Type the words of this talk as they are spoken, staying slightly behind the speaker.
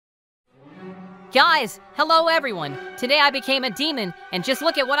Guys, hello everyone. Today I became a demon, and just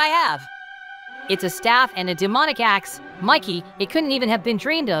look at what I have. It's a staff and a demonic axe. Mikey, it couldn't even have been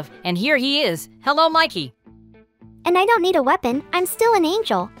dreamed of, and here he is. Hello, Mikey. And I don't need a weapon. I'm still an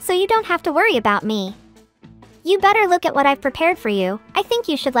angel, so you don't have to worry about me. You better look at what I've prepared for you. I think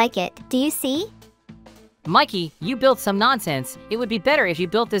you should like it. Do you see? Mikey, you built some nonsense. It would be better if you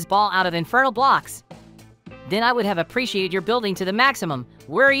built this ball out of infernal blocks. Then I would have appreciated your building to the maximum.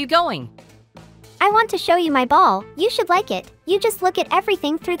 Where are you going? I want to show you my ball. You should like it. You just look at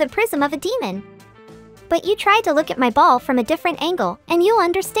everything through the prism of a demon. But you try to look at my ball from a different angle, and you'll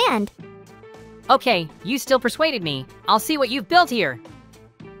understand. Okay, you still persuaded me. I'll see what you've built here.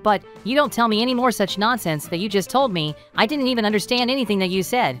 But you don't tell me any more such nonsense that you just told me. I didn't even understand anything that you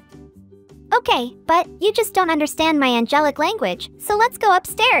said. Okay, but you just don't understand my angelic language, so let's go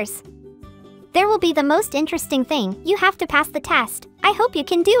upstairs. There will be the most interesting thing. You have to pass the test. I hope you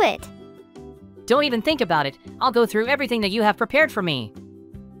can do it. Don't even think about it. I'll go through everything that you have prepared for me.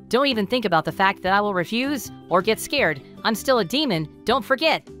 Don't even think about the fact that I will refuse or get scared. I'm still a demon, don't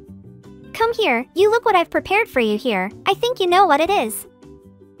forget. Come here, you look what I've prepared for you here. I think you know what it is.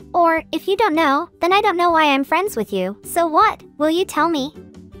 Or, if you don't know, then I don't know why I'm friends with you. So what? Will you tell me?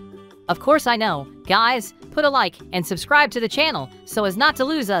 Of course I know. Guys, put a like and subscribe to the channel so as not to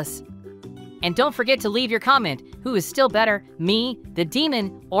lose us. And don't forget to leave your comment. Who is still better, me, the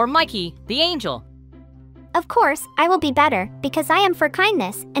demon, or Mikey, the angel? Of course, I will be better, because I am for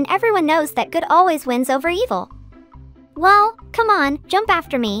kindness, and everyone knows that good always wins over evil. Well, come on, jump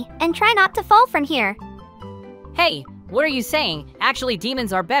after me, and try not to fall from here. Hey, what are you saying? Actually,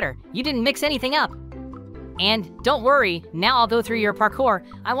 demons are better. You didn't mix anything up. And don't worry, now I'll go through your parkour.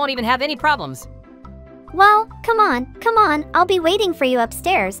 I won't even have any problems. Well, come on, I'll be waiting for you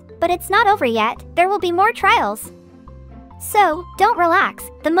upstairs, but it's not over yet. There will be more trials. So, don't relax.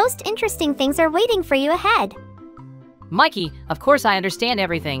 The most interesting things are waiting for you ahead. Mikey, of course I understand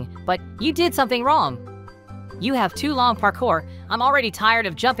everything, but you did something wrong. You have too long parkour. I'm already tired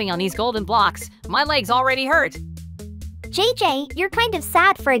of jumping on these golden blocks. My legs already hurt. JJ, you're kind of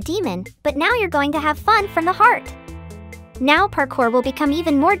sad for a demon, but now you're going to have fun from the heart. Now parkour will become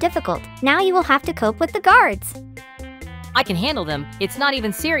even more difficult. Now you will have to cope with the guards. I can handle them. It's not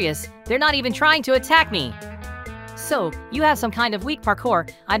even serious. They're not even trying to attack me. So, you have some kind of weak parkour.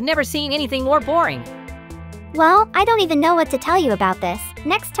 I've never seen anything more boring. Well, I don't even know what to tell you about this.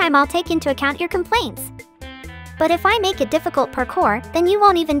 Next time I'll take into account your complaints. But if I make a difficult parkour, then you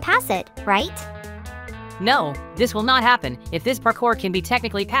won't even pass it, right? No, this will not happen. If this parkour can be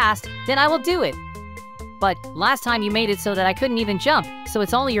technically passed, then I will do it. But last time you made it so that I couldn't even jump, so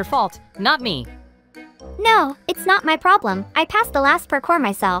it's only your fault, not me. No, it's not my problem. I passed the last parkour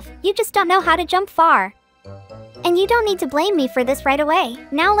myself. You just don't know how to jump far. And you don't need to blame me for this right away.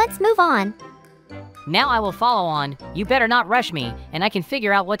 Now let's move on. Now I will follow on. You better not rush me, and I can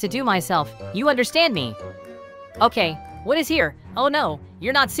figure out what to do myself. You understand me? Okay, what is here? Oh no,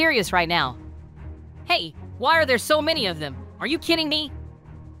 you're not serious right now. Hey, why are there so many of them? Are you kidding me?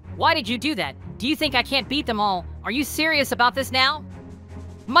 Why did you do that? Do you think I can't beat them all? Are you serious about this now?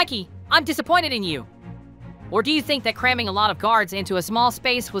 Mikey, I'm disappointed in you. Or do you think that cramming a lot of guards into a small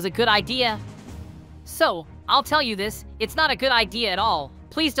space was a good idea? So, I'll tell you this, it's not a good idea at all.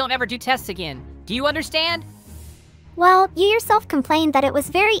 Please don't ever do tests again. Do you understand? Well, you yourself complained that it was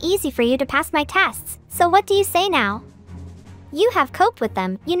very easy for you to pass my tests. So what do you say now? You have coped with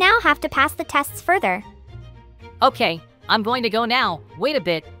them. You now have to pass the tests further. Okay, I'm going to go now. Wait a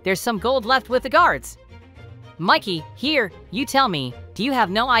bit, there's some gold left with the guards. Mikey, here, you tell me, do you have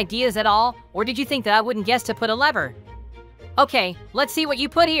no ideas at all? Or did you think that I wouldn't guess to put a lever? Okay, let's see what you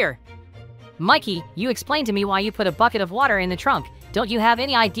put here. Mikey, you explained to me why you put a bucket of water in the trunk. Don't you have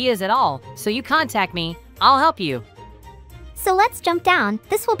any ideas at all? So you contact me, I'll help you. So let's jump down.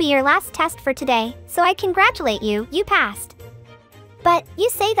 This will be your last test for today, so I congratulate you, you passed. But you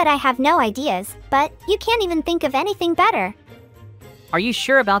say that I have no ideas, but you can't even think of anything better. Are you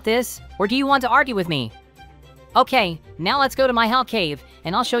sure about this? Or do you want to argue with me? Okay, now let's go to my hell cave,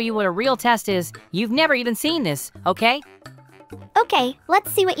 and I'll show you what a real test is. You've never even seen this, okay? Okay,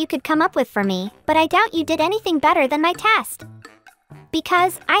 let's see what you could come up with for me, but I doubt you did anything better than my test.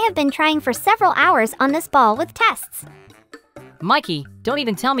 Because I have been trying for several hours on this ball with tests. Mikey, don't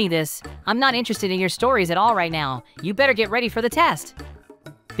even tell me this. I'm not interested in your stories at all right now. You better get ready for the test.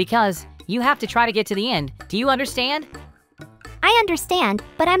 Because you have to try to get to the end. Do you understand? I understand,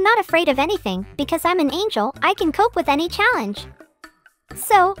 but I'm not afraid of anything. Because I'm an angel, I can cope with any challenge.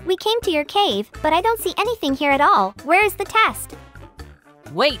 So, we came to your cave, but I don't see anything here at all. Where is the test?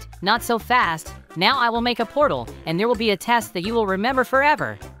 Wait, not so fast. Now I will make a portal, and there will be a test that you will remember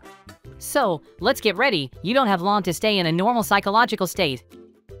forever. So, let's get ready. You don't have long to stay in a normal psychological state.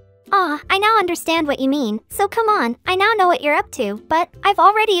 I now understand what you mean, so come on, I now know what you're up to, but I've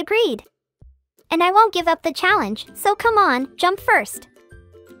already agreed. And I won't give up the challenge, so come on, jump first.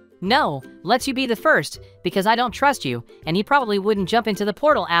 No, lets you be the first, because I don't trust you, and he probably wouldn't jump into the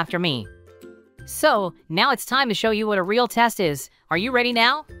portal after me. So, now it's time to show you what a real test is. Are you ready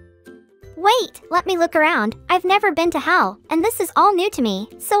now? Wait, let me look around. I've never been to hell, and this is all new to me,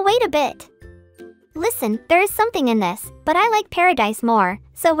 so wait a bit. Listen, there is something in this, but I like paradise more,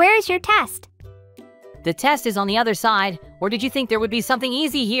 so where is your test? The test is on the other side, or did you think there would be something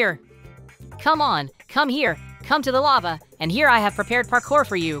easy here? Come on, come here, come to the lava, and here I have prepared parkour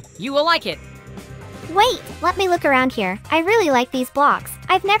for you. You will like it. Wait, let me look around here. I really like these blocks.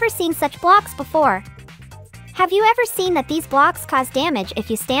 I've never seen such blocks before. Have you ever seen that these blocks cause damage if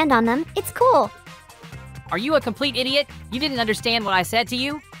you stand on them? It's cool. Are you a complete idiot? You didn't understand what I said to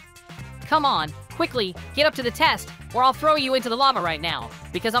you? Come on, quickly, get up to the test, or I'll throw you into the lava right now,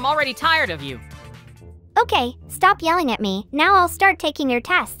 because I'm already tired of you. Okay, stop yelling at me. Now I'll start taking your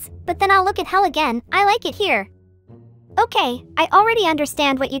tests, but then I'll look at hell again. I like it here. Okay, I already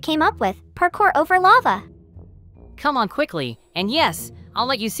understand what you came up with. Parkour over lava. Come on quickly, and yes, I'll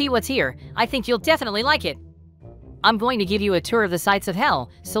let you see what's here. I think you'll definitely like it. I'm going to give you a tour of the sights of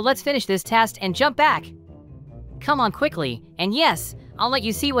hell, so let's finish this test and jump back. Come on quickly, and yes, I'll let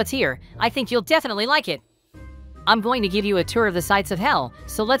you see what's here. I think you'll definitely like it. I'm going to give you a tour of the sights of hell,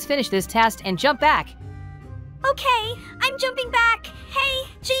 so let's finish this test and jump back. Okay, I'm jumping back. Hey,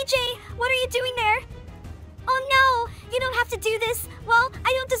 JJ, what are you doing there? Oh no, you don't have to do this. Well,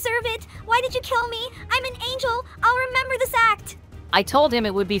 I don't deserve it. Why did you kill me? I'm an angel. I'll remember this act. I told him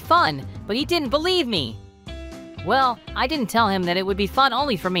it would be fun, but he didn't believe me. Well, I didn't tell him that it would be fun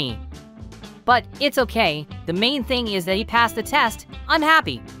only for me. But it's okay. The main thing is that he passed the test. I'm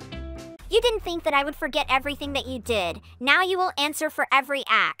happy. You didn't think that I would forget everything that you did. Now you will answer for every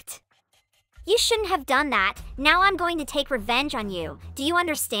act. You shouldn't have done that. Now I'm going to take revenge on you. Do you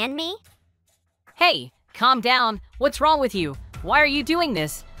understand me? Hey, calm down. What's wrong with you? Why are you doing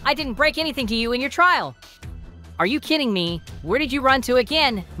this? I didn't break anything to you in your trial. Are you kidding me? Where did you run to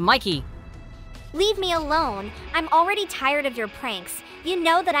again, Mikey? Leave me alone. I'm already tired of your pranks. You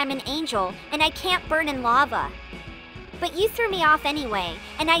know that I'm an angel, and I can't burn in lava. But you threw me off anyway,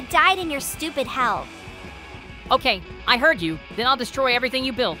 and I died in your stupid hell. Okay, I heard you. Then I'll destroy everything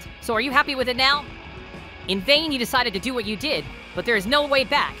you built. So are you happy with it now? In vain you decided to do what you did, but there is no way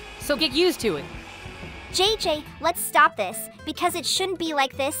back, so get used to it. JJ, let's stop this, because it shouldn't be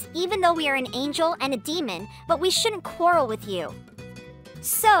like this, even though we are an angel and a demon, but we shouldn't quarrel with you.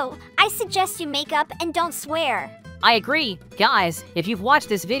 So, I suggest you make up and don't swear. I agree. Guys, if you've watched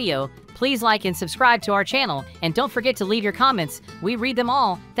this video, please like and subscribe to our channel, and don't forget to leave your comments. We read them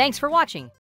all. Thanks for watching.